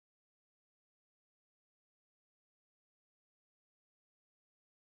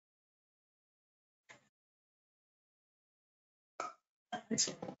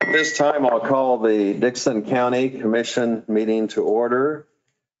This time I'll call the Dickson County Commission meeting to order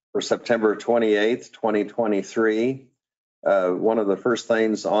for September 28th, 2023. One of the first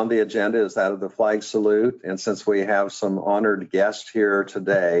things on the agenda is that of the flag salute. And since we have some honored guests here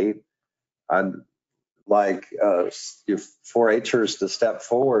today, I'd like you 4-Hers to step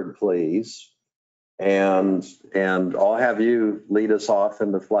forward, please. And I'll have you lead us off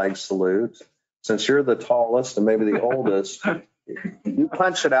in the flag salute. Since you're the tallest and maybe the oldest, you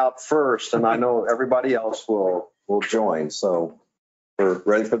punch it out first, and I know everybody else will join. So we're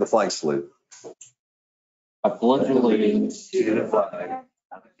ready for the flag salute. I pledge allegiance to the flag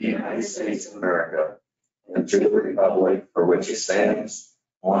of the United States of America and to the republic for which it stands,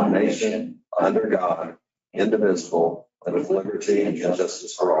 one nation, under God, indivisible, and with liberty and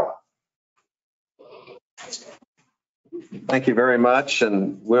justice for all. Thank you very much,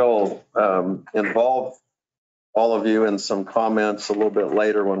 and we'll involve all of you in some comments a little bit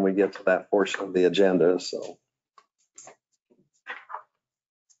later when we get to that portion of the agenda. So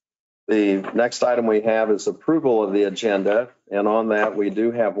the next item we have is approval of the agenda, and on that we do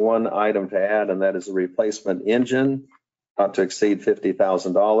have one item to add, and that is a replacement engine not to exceed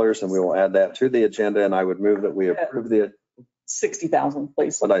 $50,000, and we will add that to the agenda. And I would move that we approve the 60,000,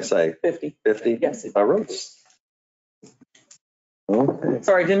 please. What did I say? 50. 50? Yes. I wrote. Okay.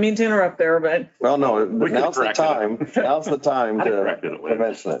 Sorry, didn't mean to interrupt there, but. Well, no, now's the time. Now's the time to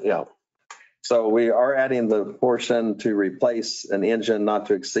mention it. Yeah. So we are adding the portion to replace an engine not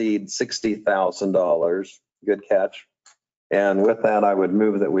to exceed $60,000. Good catch. And with that, I would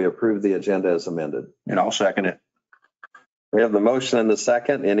move that we approve the agenda as amended. And I'll second it. We have the motion and the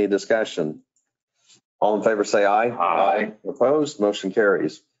second. Any discussion? All in favor say aye. Aye. Opposed? Motion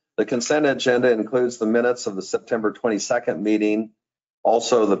carries. The consent agenda includes the minutes of the September 22nd meeting.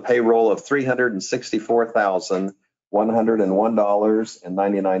 Also, the payroll of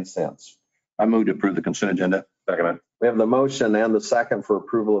 $364,101.99. I move to approve the consent agenda. Second. We have the motion and the second for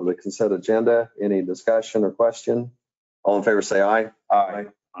approval of the consent agenda. Any discussion or question? All in favor say aye. Aye.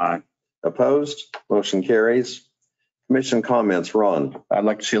 Aye. Opposed? Motion carries. Commission comments. Ron. I'd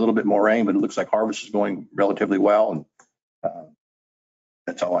like to see a little bit more rain, but it looks like harvest is going relatively well, and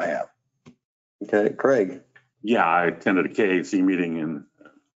that's all I have. Okay, Craig. Yeah, I attended a KAC meeting in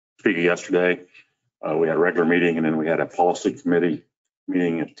Topeka yesterday. We had a regular meeting, and then we had a policy committee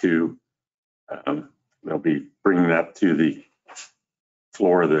meeting at 2. They'll be bringing that to the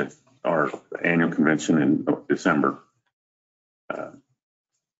floor of our annual convention in December.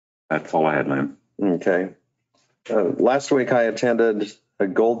 That's all I had, Lynn. Okay. Last week I attended a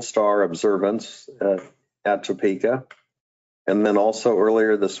Gold Star observance at Topeka. And then also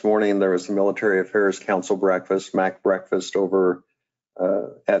earlier this morning, there was a Military Affairs Council breakfast, MAC breakfast over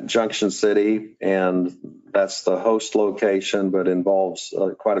at Junction City. And that's the host location, but involves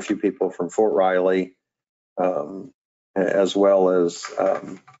quite a few people from Fort Riley, as well as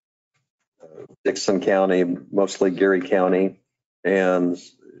Dickson County, mostly Geary County, and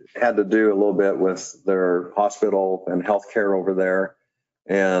had to do a little bit with their hospital and healthcare over there.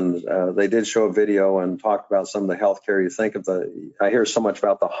 And they did show a video and talk about some of the healthcare. You think of I hear so much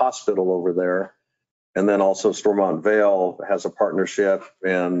about the hospital over there. And then also Stormont Vail has a partnership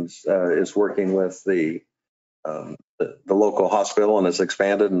and is working with the local hospital and has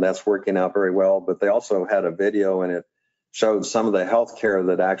expanded, and that's working out very well. But they also had a video and it showed some of the healthcare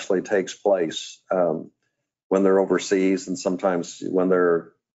that actually takes place when they're overseas and sometimes when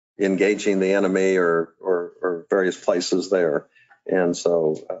they're engaging the enemy or various places there. And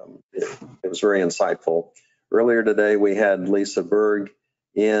so it was very insightful. Earlier today, we had Lisa Berg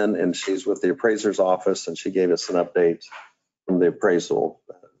in, and she's with the appraiser's office, and she gave us an update from the appraisal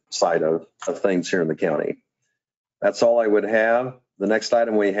side of things here in the county. That's all I would have. The next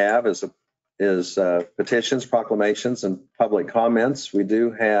item we have is petitions, proclamations, and public comments. We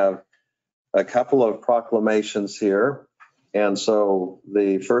do have a couple of proclamations here. And so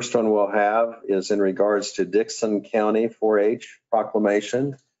the first one we'll have is in regards to Dickson County 4-H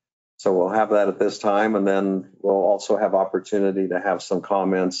proclamation. So we'll have that at this time, and then we'll also have opportunity to have some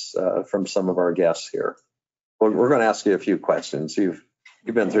comments from some of our guests here. We're going to ask you a few questions. You've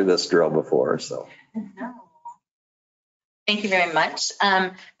been through this drill before, so. Thank you very much.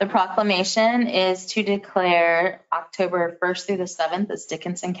 The proclamation is to declare October 1st through the 7th as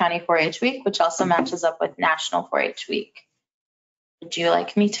Dickinson County 4-H Week, which also matches up with National 4-H Week. Would you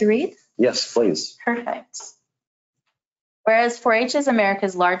like me to read? Yes, please. Perfect. Whereas 4-H is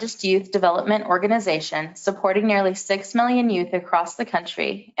America's largest youth development organization, supporting nearly 6 million youth across the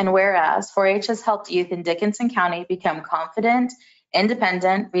country, and whereas 4-H has helped youth in Dickinson County become confident,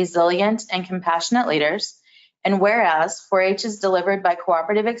 independent, resilient, and compassionate leaders, And whereas 4-H is delivered by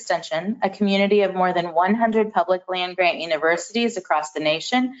Cooperative Extension, a community of more than 100 public land-grant universities across the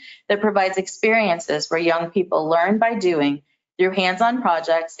nation that provides experiences where young people learn by doing through hands-on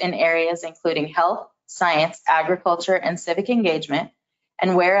projects in areas including health, science, agriculture, and civic engagement.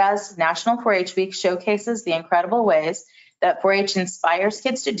 And whereas National 4-H Week showcases the incredible ways that 4-H inspires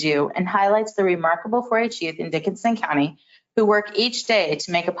kids to do and highlights the remarkable 4-H youth in Dickinson County who work each day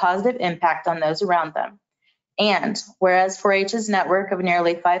to make a positive impact on those around them. And whereas 4-H's network of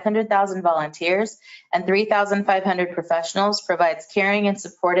nearly 500,000 volunteers and 3,500 professionals provides caring and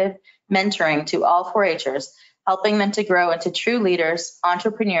supportive mentoring to all 4-Hers, helping them to grow into true leaders,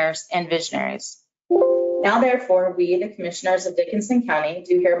 entrepreneurs, and visionaries. Now therefore, we, the Commissioners of Dickinson County,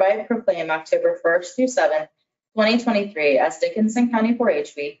 do hereby proclaim October 1st through 7th, 2023 as Dickinson County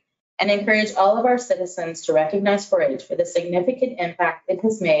 4-H Week and encourage all of our citizens to recognize 4-H for the significant impact it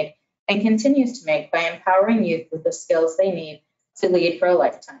has made and continues to make by empowering youth with the skills they need to lead for a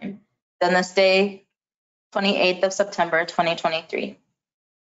lifetime. Done this day, 28th of September, 2023.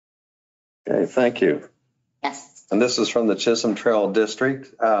 Okay, thank you. Yes. And this is from the Chisholm Trail District.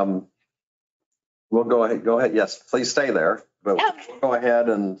 We'll go ahead. Yes, please stay there, but Yeah. we'll go ahead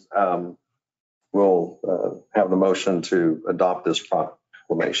and we'll have the motion to adopt this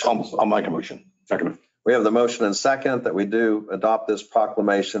proclamation. I'll make a motion. Second. We have the motion and second that we do adopt this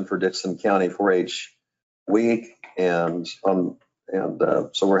proclamation for Dickinson County 4-H Week. And so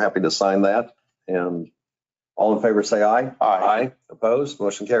we're happy to sign that. And all in favor, say aye. Aye. Opposed?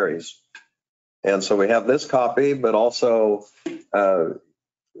 Motion carries. And so we have this copy, but also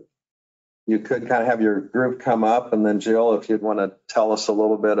you could kind of have your group come up, and then Jill, if you'd want to tell us a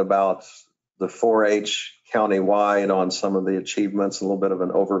little bit about the 4-H countywide on some of the achievements, a little bit of an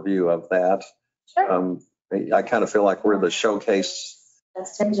overview of that. Sure. I kind of feel like we're the showcase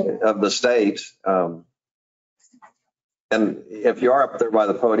of the state. And if you are up there by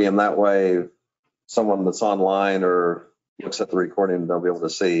the podium, that way someone that's online or looks at the recording, they'll be able to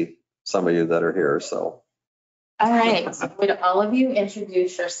see some of you that are here. So. All right. So would all of you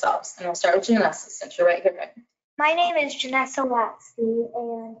introduce yourselves? And we'll start with Janessa since you're right here. Right? My name is Janessa Watsky,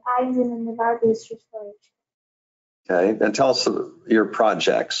 and I'm in the Navarre Boosters 4-H. Okay, and tell us your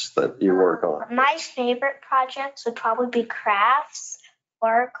projects that you work on. My favorite projects would probably be crafts,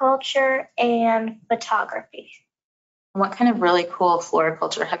 floriculture, and photography. What kind of really cool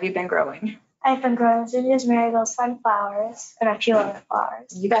floriculture have you been growing? I've been growing zinnias, marigolds, sunflowers, and a few other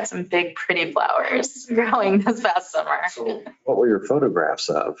flowers. You got some big, pretty flowers growing this past summer. So what were your photographs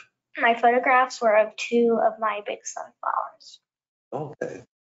of? My photographs were of 2 of my big sunflowers. Okay.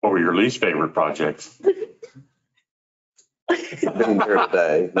 What were your least favorite projects? Being here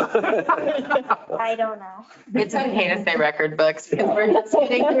today. I don't know. It's okay to say record books because we're just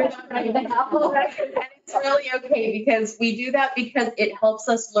getting through them right now. And it's really okay because we do that because it helps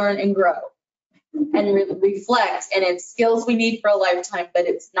us learn and grow and reflect, and it's skills we need for a lifetime, but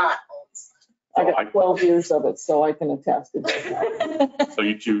it's not I got 12 years of it, so I can attest to that. homes. So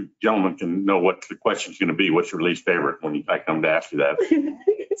you two gentlemen can know what the question's going to be. What's your least favorite when I come to ask you that?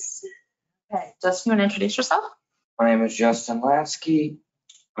 Okay, Justin, you want to introduce yourself? My name is Justin Lasky.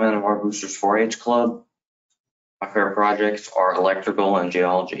 I'm in the Navarre Boosters 4-H Club. My favorite projects are electrical and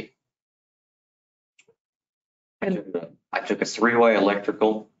geology. I took a 3-way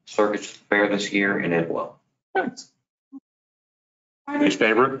electrical circuits fair this year and did well. Least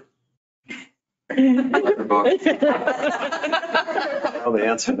favorite? Other book. Oh, the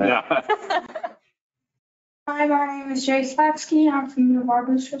answer now. Yeah. Hi, my name is Jay Slatsky. I'm from the Navarre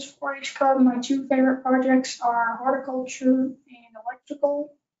Boosters 4-H Club. My 2 favorite projects are horticulture and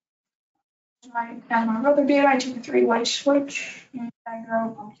electrical. As my brother did, I took a 3-way switch and I grow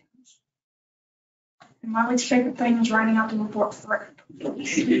pumpkins. And my least favorite thing is writing out the report for it.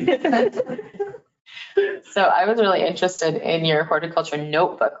 So I was really interested in your horticulture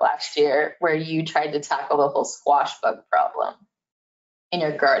notebook last year where you tried to tackle the whole squash bug problem in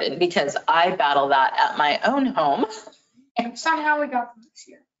your garden because I battle that at my own home. And somehow we got them this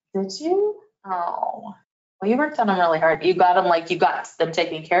year. Did you? Oh, well, you worked on them really hard. You got them you got them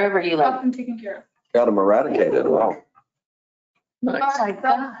taken care of, or you Got them taken care of. Got them eradicated. Wow. Oh my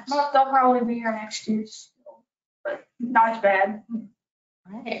gosh. They'll probably be here next year, but not as bad.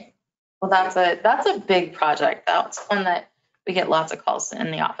 Right. Well, that's a big project. That's one that we get lots of calls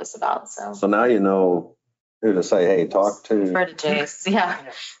in the office about. So So now you know who to say, hey, talk to. refer to Jace. Yeah.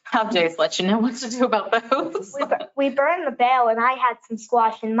 Have Jace let you know what to do about those. We burned the bale, and I had some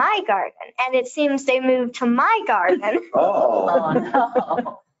squash in my garden, and it seems they moved to my garden. Oh, Oh,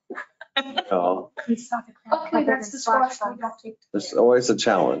 no. no. Okay, that's the squash we got to. It's always a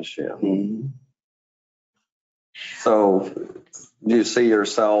challenge, yeah. So do you see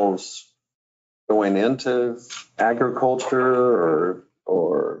yourselves going into agriculture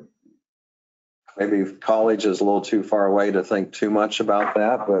or maybe college is a little too far away to think too much about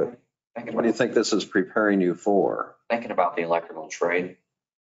that, but what do you think this is preparing you for? Thinking about the electrical trade.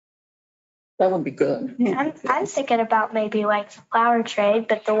 That would be good. I'm thinking about maybe like the flower trade,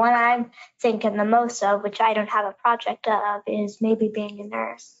 but the one I'm thinking the most of, which I don't have a project of, is maybe being a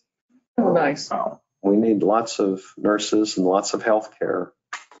nurse. Oh, nice. We need lots of nurses and lots of healthcare.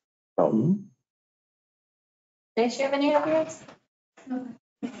 Do you have any ideas?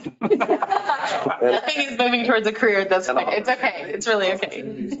 I think he's moving towards a career at this point. It's okay. It's really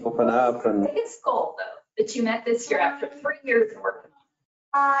okay. Open up and Biggest goal though, that you met this year after 3 years of working.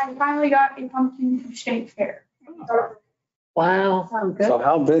 I finally got a pumpkin from State Fair. Wow. so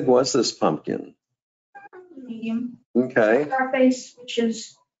how big was this pumpkin? Medium. Okay, Scarface, which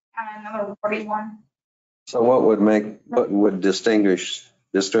is another 41. so what would distinguish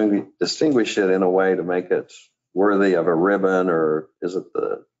it in a way to make it worthy of a ribbon, or is it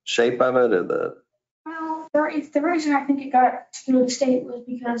the shape of it or the? Well, the reason I think it got to the state was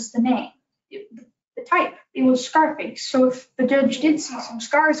because the name, the type, it was Scarface. So if the judge did see some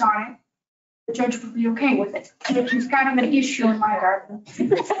scars on it, the judge would be okay with it, which is kind of an issue in my garden.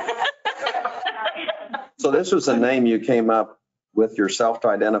 So this was a name you came up with yourself to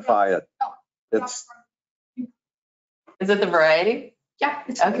identify it. It's Is it the variety? Yeah,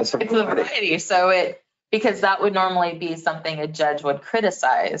 it's Okay, it's the variety. So because that would normally be something a judge would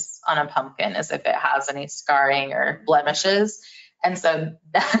criticize on a pumpkin, is if it has any scarring or blemishes. And so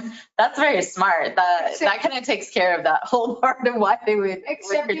that's very smart. That kind of takes care of that whole part of why they would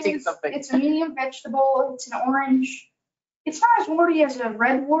critique something. It's a medium vegetable. It's an orange. It's not as warty as a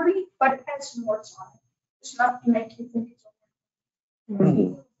red warty, but it has some warts on it. It's enough to make you think it's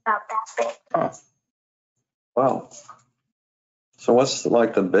About that big. wow. So what's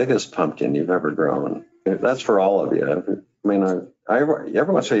like the biggest pumpkin you've ever grown? That's for all of you. I mean,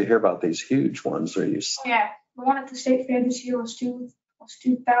 every once in a while you hear about these huge ones. Or you? Yeah, the one at the state fair this year was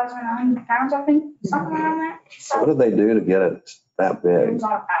 2,100 pounds, I think, something around that. So what did they do to get it that It big? was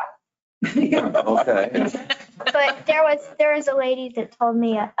on a pallet. Okay. But there was a lady that told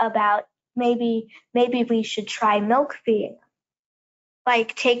me about maybe we should try milk feeding.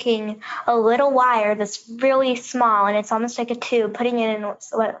 Like taking a little wire that's really small and it's almost like a tube, putting it in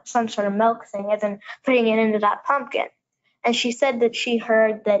some sort of milk thing, and then putting it into that pumpkin. And she said that she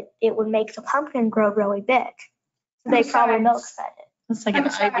heard that it would make the pumpkin grow really big. So they probably milk fed it. It's like an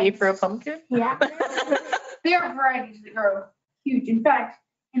IV for a pumpkin. Yeah. There are varieties that grow huge. In fact,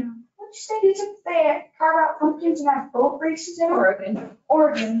 in which state is it they carve out pumpkins and have boat races in them?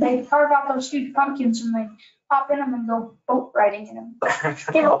 Oregon. They carve out those huge pumpkins and they hop in them and go boat riding in them.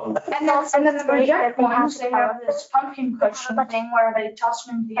 And then the reject ones, they have this pumpkin cushion thing where they toss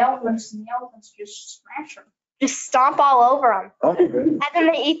them into the elephants and the elephants just smash them. Just stomp all over them. Oh, good. And then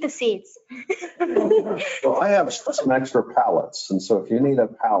they eat the seeds. Well, I have some extra pallets, and so if you need a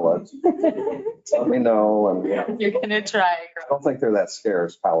pallet, let me know. And yeah, You're gonna try. I don't think they're that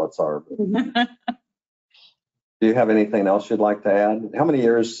scarce, pallets are. But do you have anything else you'd like to add? How many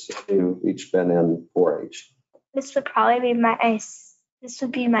years have you each been in 4-H? This would probably be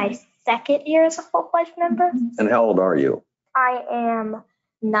my second year as a full-fledged member. And how old are you? I am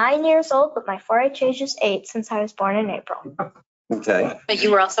 9 years old, but my 4-H age is 8 since I was born in April. Okay. But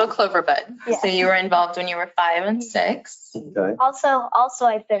you were also a Clover Bud. Yes. So you were involved when you were 5 and 6. Okay. Also,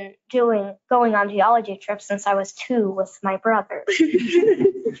 I've been going on geology trips since I was 2 with my brother.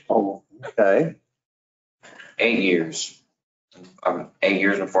 Oh, okay. 8 years. 8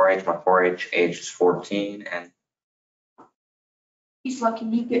 years in 4-H. My 4-H age is 14, and He's lucky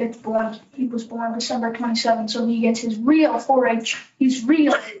he was born December 27th, so he gets his real 4-H. He's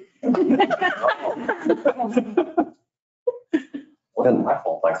real. wasn't my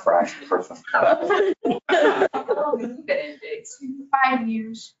fault I crashed the first one. 5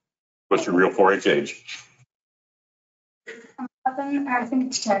 years. What's your real 4-H age? 11, I think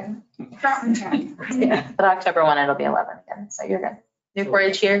it's 10. Probably 10. Yeah. But October 1, it'll be 11 again. So you're good. New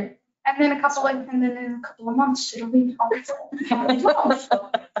 4-H year. And then in a couple of months, it'll be all.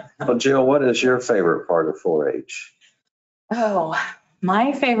 Well, Jill, what is your favorite part of 4-H? Oh,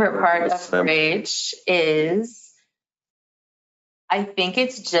 my favorite part of 4-H is, I think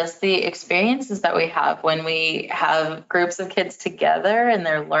it's just the experiences that we have when we have groups of kids together and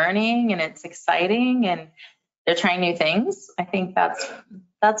they're learning and it's exciting and they're trying new things. I think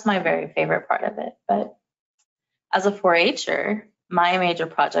that's my very favorite part of it. But as a 4-H'er, my major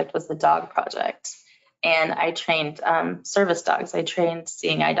project was the dog project. And I trained service dogs. I trained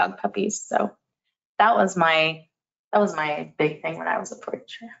seeing eye dog puppies. So that was my That was my big thing when I was a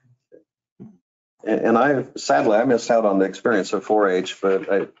 4-H'er. And sadly, I missed out on the experience of 4-H,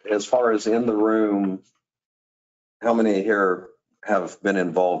 but as far as in the room, how many here have been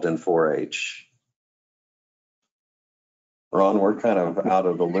involved in 4-H? Ron, we're kind of out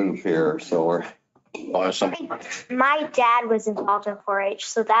of the loop here, so we're. My dad was involved in 4-H,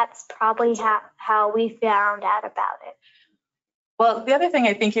 so that's probably how we found out about it. Well, the other thing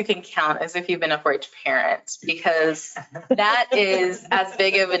I think you can count is if you've been a 4-H parent, because that is as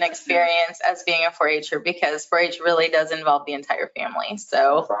big of an experience as being a 4-H'er, because 4-H really does involve the entire family.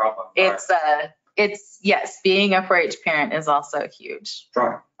 So yes, being a 4-H parent is also huge.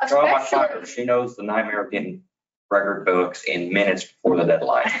 Try my daughter. She knows the nightmare of getting record books in minutes before the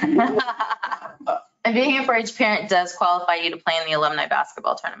deadline. And being a 4-H parent does qualify you to play in the alumni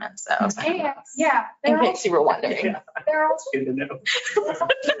basketball tournament. So Yeah. in case you were wondering. They're also. Good to know.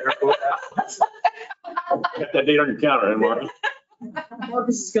 Get that date on your calendar, Mark.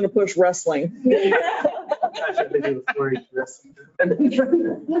 Marcus is going to push wrestling.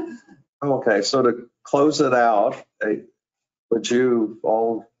 Okay, so to close it out, would you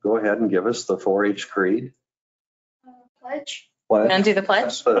all go ahead and give us the 4-H creed? Pledge. Pledge? Want to do the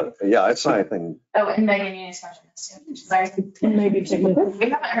pledge? Yeah, it's not anything. Oh, and Megan, you need to mention this too. Sorry. Maybe take a look. We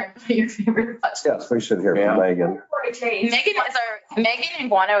haven't heard your favorite pledge. Yes, we should hear from Megan. Megan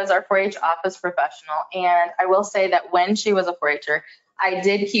Iguano is our 4-H office professional. And I will say that when she was a 4-H'er, I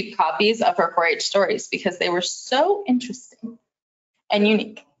did keep copies of her 4-H stories because they were so interesting and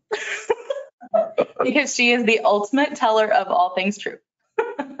unique. Because she is the ultimate teller of all things true.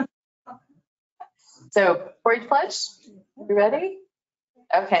 So 4-H pledge, you ready?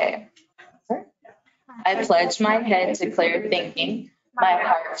 Okay. I pledge my head to clear thinking, my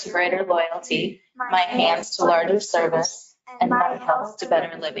heart to greater loyalty, my hands to larger service, and my health to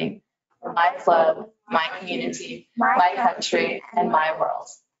better living, for my club, my community, my country, and my world.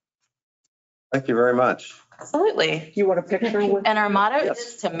 Thank you very much. Absolutely. You want a picture with? And our motto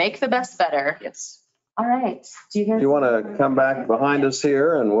is to make the best better. Yes. All right. Do you guys? You want to come back behind us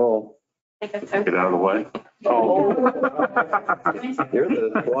here and we'll. Take a Get photo? out of the way. Oh. You're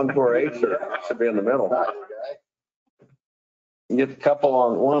the one 4-H'er. Should be in the middle. You get a couple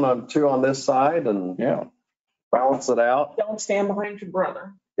on one on two on this side and balance it out. Don't stand behind your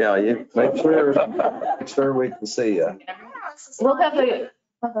brother. Yeah, you make sure we can see you. We'll have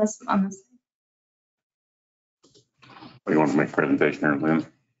us on this. You want to make a presentation or Lynn?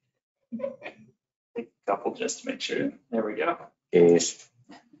 Couple just to make sure. There we go. Yes.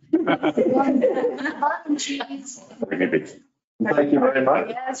 We need to- Thank you very much.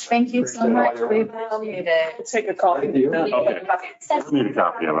 Yes, thank you so much. We appreciate it. Take a copy. Thank you. Okay. I need a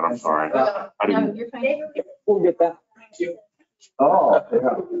copy of it. I'm sorry. I No, didn't. you're fine. We'll get that. Oh,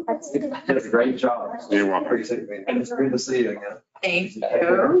 yeah. Did a great job. You're welcome. Appreciate it. It's good to see you again. Thank you.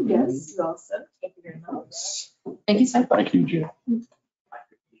 Yes, you also. Thank you very much. Thank you so much. Thank you, Jim.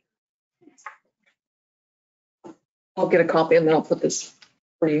 I'll get a copy and then I'll put this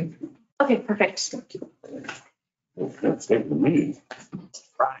for you. Okay, perfect. That's it for me.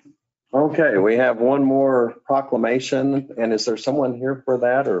 Okay, we have one more proclamation, and is there someone here for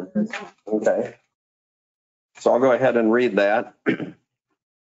that or? Okay. So I'll go ahead and read that.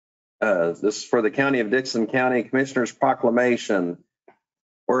 This is for the County of Dickson County Commissioners Proclamation.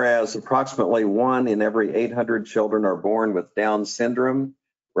 Whereas approximately 1 in every 800 children are born with Down syndrome,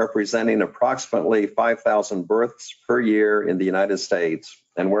 representing approximately 5,000 births per year in the United States.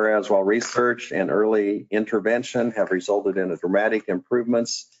 And whereas while research and early intervention have resulted in dramatic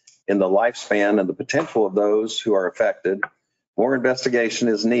improvements in the lifespan and the potential of those who are affected, more investigation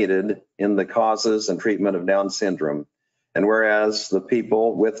is needed in the causes and treatment of Down syndrome. And whereas the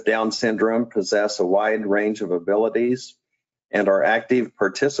people with Down syndrome possess a wide range of abilities and are active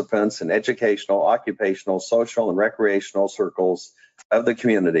participants in educational, occupational, social, and recreational circles of the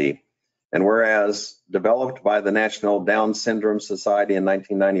community. And whereas developed by the National Down Syndrome Society in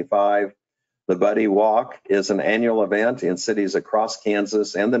 1995, the Buddy Walk is an annual event in cities across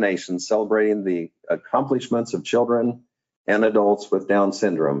Kansas and the nation celebrating the accomplishments of children and adults with Down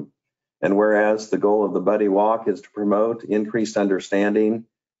syndrome. And whereas the goal of the Buddy Walk is to promote increased understanding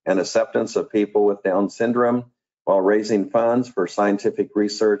and acceptance of people with Down syndrome while raising funds for scientific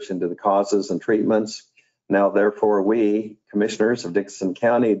research into the causes and treatments. Now, therefore, we, Commissioners of Dickson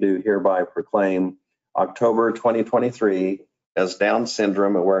County, do hereby proclaim October 2023 as Down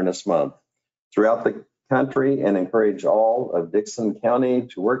Syndrome Awareness Month throughout the country and encourage all of Dickson County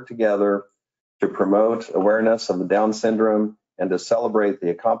to work together to promote awareness of the Down syndrome and to celebrate the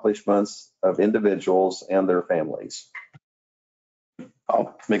accomplishments of individuals and their families.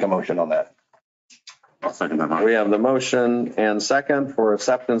 I'll make a motion on that. I'll second that motion. We have the motion and second for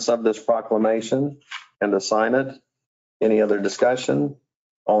acceptance of this proclamation and to sign it. Any other discussion?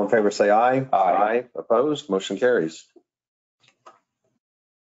 All in favor, say aye. Aye. Opposed? Motion carries.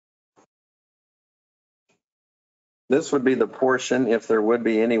 This would be the portion, if there would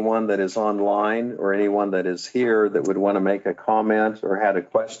be anyone that is online or anyone that is here that would want to make a comment or had a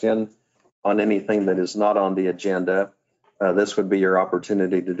question on anything that is not on the agenda, this would be your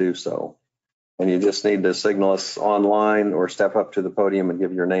opportunity to do so. And you just need to signal us online or step up to the podium and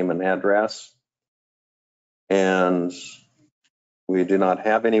give your name and address. And we do not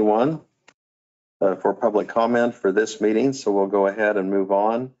have anyone for public comment for this meeting, so we'll go ahead and move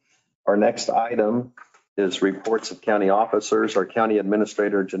on. Our next item is reports of county officers. Our county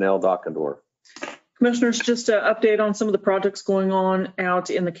administrator, Janelle Dockendorf. Commissioners, just an update on some of the projects going on out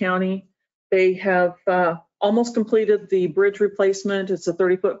in the county. They have almost completed the bridge replacement. It's a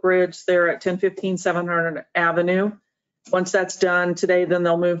 30-foot bridge there at 1015 700 Avenue. Once that's done today, then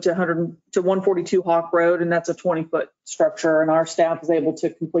they'll move to 142 Hawk Road, and that's a 20-foot structure. And our staff is able to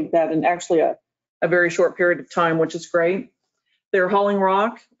complete that in actually a very short period of time, which is great. They're hauling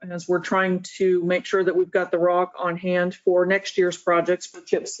rock as we're trying to make sure that we've got the rock on hand for next year's projects for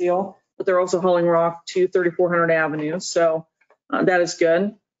chip seal, but they're also hauling rock to 3400 Avenue. So that is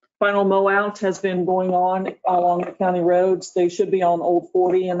good. Final mow out has been going on along the county roads. They should be on Old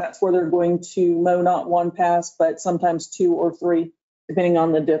 40, and that's where they're going to mow not one pass, but sometimes 2 or 3, depending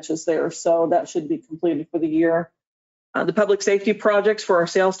on the ditches there. So that should be completed for the year. The public safety projects for our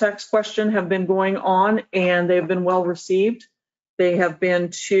sales tax question have been going on, and they've been well received. They have been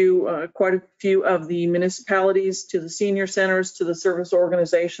to quite a few of the municipalities, to the senior centers, to the service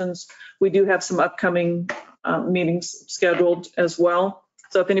organizations. We do have some upcoming meetings scheduled as well.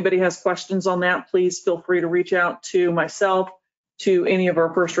 So if anybody has questions on that, please feel free to reach out to myself, to any of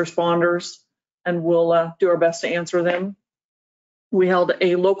our first responders, and we'll do our best to answer them. We held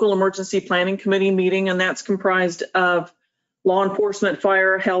a local emergency planning committee meeting, and that's comprised of law enforcement,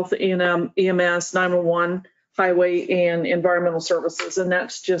 fire, health, EMS, 911, highway, and environmental services. And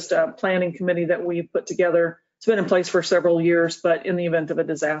that's just a planning committee that we put together. It's been in place for several years, but in the event of a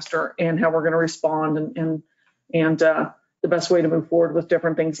disaster and how we're going to respond and the best way to move forward with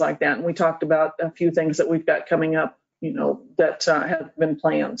different things like that. And we talked about a few things that we've got coming up, that have been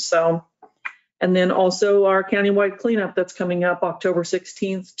planned. So, and then also our countywide cleanup that's coming up October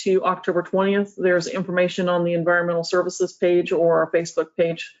 16th to October 20th. There's information on the environmental services page or our Facebook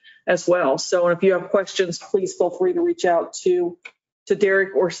page as well. So if you have questions, please feel free to reach out to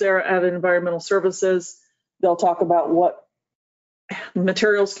Derek or Sarah at Environmental Services. They'll talk about what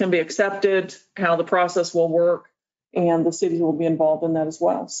materials can be accepted, how the process will work, and the city will be involved in that as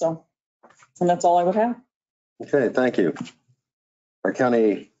well. So, and that's all I would have. Okay, thank you. Our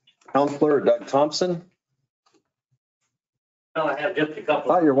county counselor, Doug Thompson. Well, I have just a I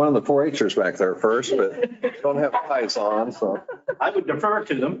couple. thought you're one of the 4-H'ers back there first, but you don't have ties on, so. I would defer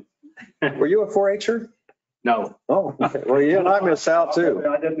to them. Were you a 4-H'er? No. Oh, okay. Well, you and I missed out too.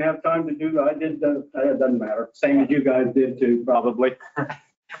 I didn't have time to do that. It doesn't matter. Same as you guys did too, probably.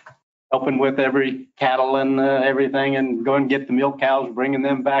 Helping with every cattle and everything, and going and get the milk cows, bringing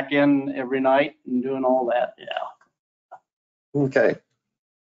them back in every night and doing all that. Yeah. Okay.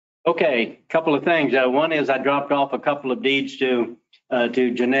 Okay, couple of things. One is I dropped off a couple of deeds to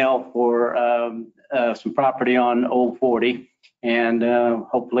Janelle for some property on Old 40, and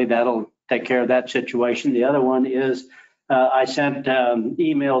hopefully that'll take care of that situation. The other one is I sent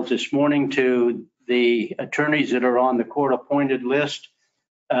emails this morning to the attorneys that are on the court-appointed list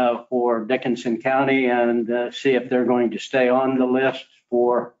for Dickinson County, and see if they're going to stay on the list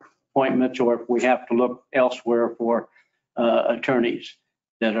for appointments, or if we have to look elsewhere for attorneys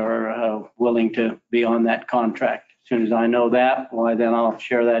that are willing to be on that contract. As soon as I know that, why then I'll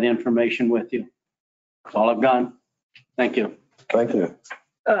share that information with you. That's all I've done. Thank you. Thank you.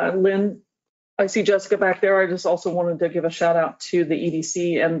 Lynn, I see Jessica back there. I just also wanted to give a shout out to the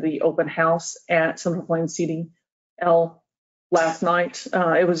EDC and the open house at Central Plains CDL last night.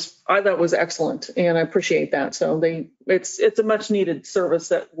 I thought it was excellent, and I appreciate that. So it's a much needed service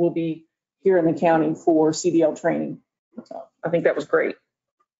that will be here in the county for CDL training. So I think that was great.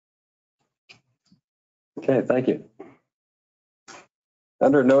 Okay, thank you.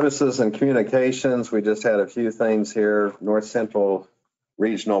 Under notices and communications, we just had a few things here. North Central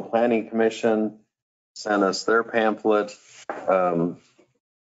Regional Planning Commission sent us their pamphlet.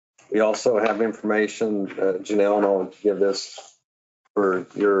 We also have information, Janelle, and I'll give this for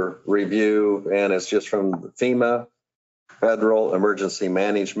your review, and it's just from FEMA, Federal Emergency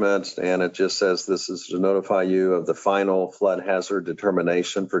Management, and it just says this is to notify you of the final flood hazard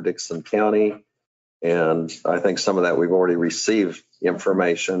determination for Dickinson County. And I think some of that we've already received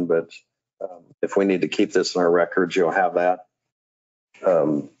information, but if we need to keep this in our records, you'll have that.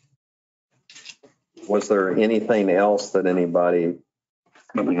 Was there anything else that anybody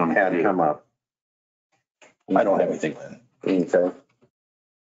Nothing on had the- come up? I don't have anything, Lynn. Okay.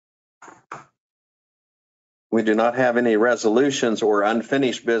 We do not have any resolutions or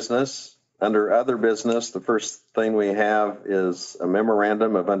unfinished business. Under other business, the first thing we have is a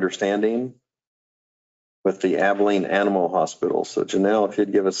memorandum of understanding with the Abilene Animal Hospital. So Janelle, if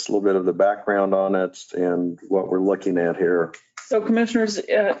you'd give us a little bit of the background on it and what we're looking at here. So Commissioners,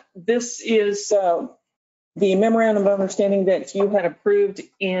 this is the memorandum of understanding that you had approved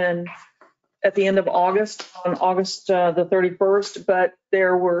at the end of August, on August the 31st, but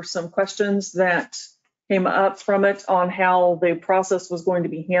there were some questions that came up from it on how the process was going to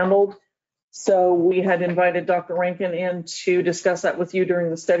be handled. So we had invited Dr. Rankin in to discuss that with you during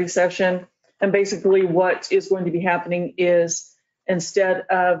the study session. And basically what is going to be happening is, instead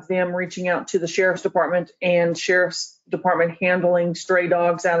of them reaching out to the Sheriff's Department and Sheriff's Department handling stray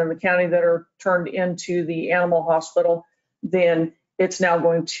dogs out in the county that are turned into the animal hospital, then it's now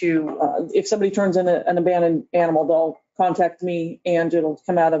going to, if somebody turns in an abandoned animal, they'll contact me and it'll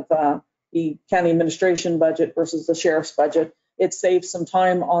come out of the county administration budget versus the sheriff's budget. It saves some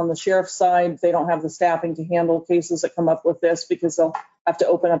time on the sheriff's side. They don't have the staffing to handle cases that come up with this because they'll have to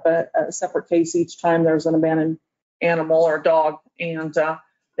open up a separate case each time there's an abandoned animal or dog. And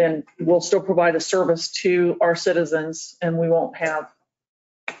then we'll still provide a service to our citizens and we won't have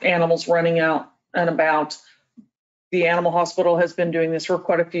animals running out and about. The animal hospital has been doing this for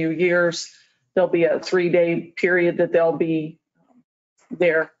quite a few years. There'll be a 3-day period that they'll be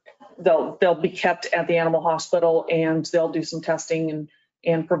there. They'll be kept at the animal hospital and they'll do some testing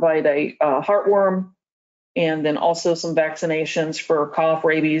and provide a heartworm and then also some vaccinations for cough,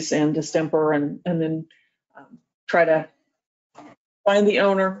 rabies, and distemper, and then try to find the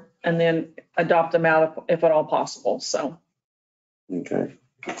owner and then adopt them out if at all possible. So. Okay.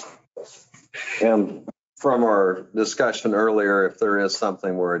 And from our discussion earlier, if there is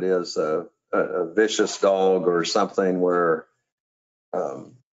something where it is a vicious dog or something where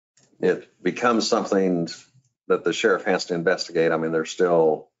it becomes something that the sheriff has to investigate, I mean, there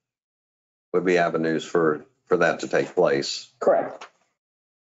still would be avenues for that to take place. Correct.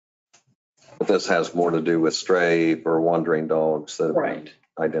 But this has more to do with stray or wandering dogs that have been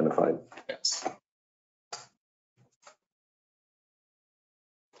identified. Yes.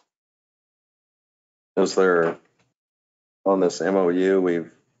 Is there, on this MOU, we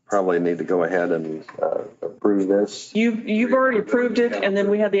probably need to go ahead and approve this? You've already approved it, and then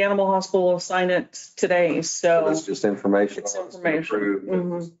we had the animal hospital sign it today, so. It's just information. It's information.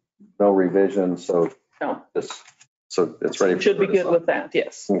 Mhm. No revision, so. No. So it's ready. Should be good with that,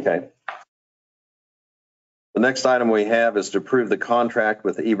 yes. Okay. The next item we have is to approve the contract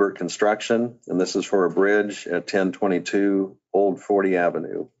with Ebert Construction, and this is for a bridge at 1022 Old 40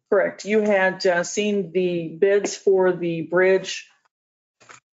 Avenue. Correct. You had seen the bids for the bridge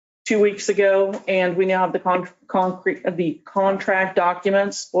 2 weeks ago, and we now have the contract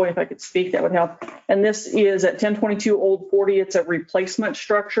documents. Boy, if I could speak, that would help. And this is at 1022 Old 40. It's a replacement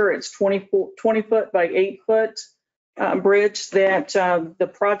structure. It's 20 foot by 8 foot bridge that the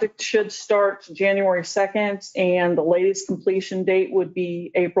project should start January 2nd, and the latest completion date would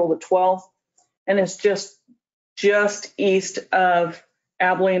be April the 12th. And it's just east of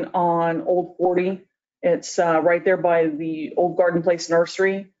Abilene on Old 40. It's right there by the old Garden Place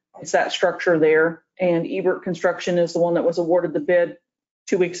Nursery. It's that structure there. And Ebert Construction is the one that was awarded the bid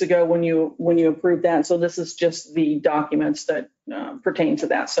 2 weeks ago when you approved that. So this is just the documents that pertain to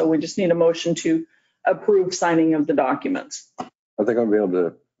that. So we just need a motion to approve signing of the documents. Are they going to be able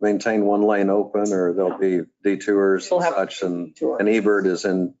to maintain one lane open, or there'll be detours and such? And Ebert is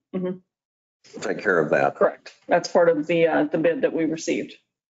in, take care of that. Correct. That's part of the bid that we received.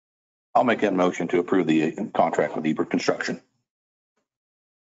 I'll make that motion to approve the contract with Ebert Construction.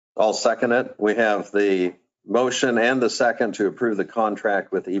 I'll second it. We have the motion and the second to approve the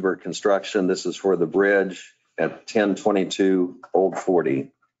contract with Ebert Construction. This is for the bridge at 1022 Old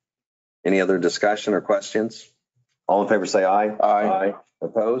 40. Any other discussion or questions? All in favor say aye. Aye.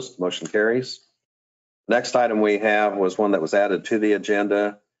 Opposed? Motion carries. Next item we have was one that was added to the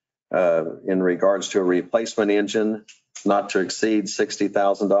agenda in regards to a replacement engine not to exceed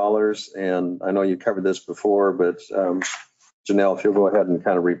 $60,000. And I know you covered this before, but Janelle, if you'll go ahead and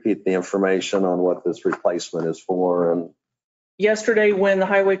kind of repeat the information on what this replacement is for. And yesterday, when the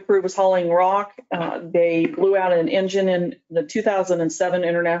highway crew was hauling rock, they blew out an engine in the 2007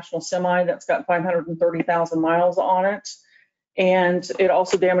 International Semi that's got 530,000 miles on it. And it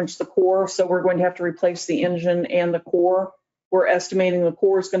also damaged the core, so we're going to have to replace the engine and the core. We're estimating the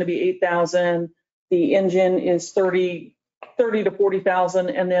core is going to be 8,000. The engine is 30 to 40,000.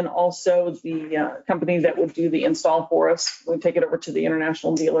 And then also the company that would do the install for us, we take it over to the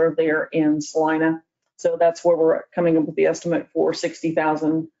international dealer there in Salina. So that's where we're coming up with the estimate for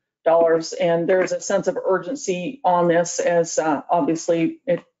 $60,000. And there's a sense of urgency on this, as obviously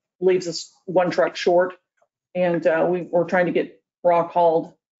it leaves us one truck short. And we're trying to get rock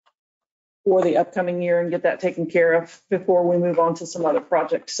hauled for the upcoming year and get that taken care of before we move on to some other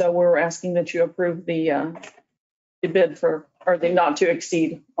projects. So we're asking that you approve the bid for, or the not to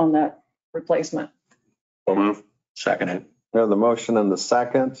exceed on that replacement. So move. Seconded. We have the motion and the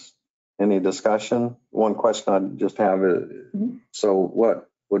second. Any discussion? One question I just have is, so what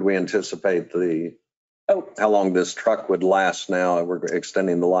would we anticipate how long this truck would last now? We're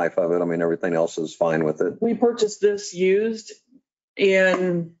extending the life of it. I mean, everything else is fine with it. We purchased this used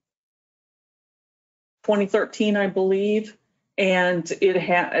in 2013, I believe. And it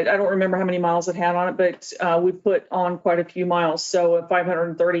had, I don't remember how many miles it had on it, but we put on quite a few miles. So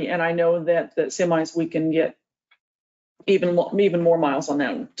 530. And I know that the semis, we can get even more miles on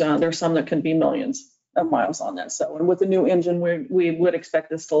that. There's some that can be millions of miles on that. So, and with the new engine, we would expect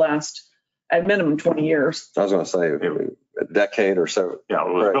this to last at minimum 20 years. I was going to say a decade or so. Yeah,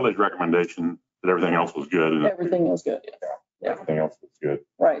 it was Billy's recommendation that everything else was good. And Everything was good. everything else was good.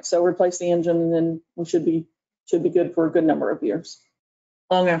 Right. So replace the engine and then we should be good for a good number of years,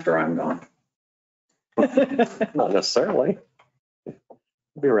 long after I'm gone. Not necessarily.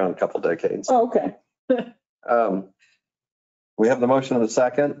 Be around a couple decades. Oh, okay. We have the motion and the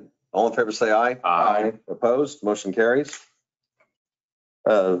second. All in favor, say aye. Aye. Opposed? Motion carries.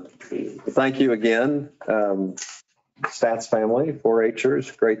 Thank you again, Stats family,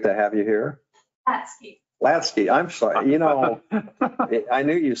 4-Hers. Great to have you here. Patsky. Latsky, I'm sorry. You know, I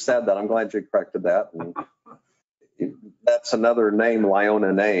knew you said that. I'm glad you corrected that. And that's another name,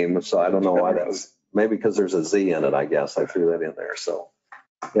 Lyona name. So I don't know why that was. Maybe because there's a Z in it, I guess. I threw that in there. So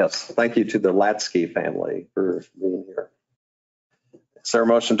yes, thank you to the Latsky family for being here. Is there a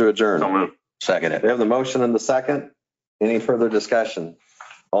motion to adjourn? So move. Seconded. We have the motion and the second. Any further discussion?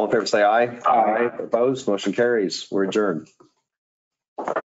 All in favor, say aye. Aye. Opposed? Motion carries. We're adjourned.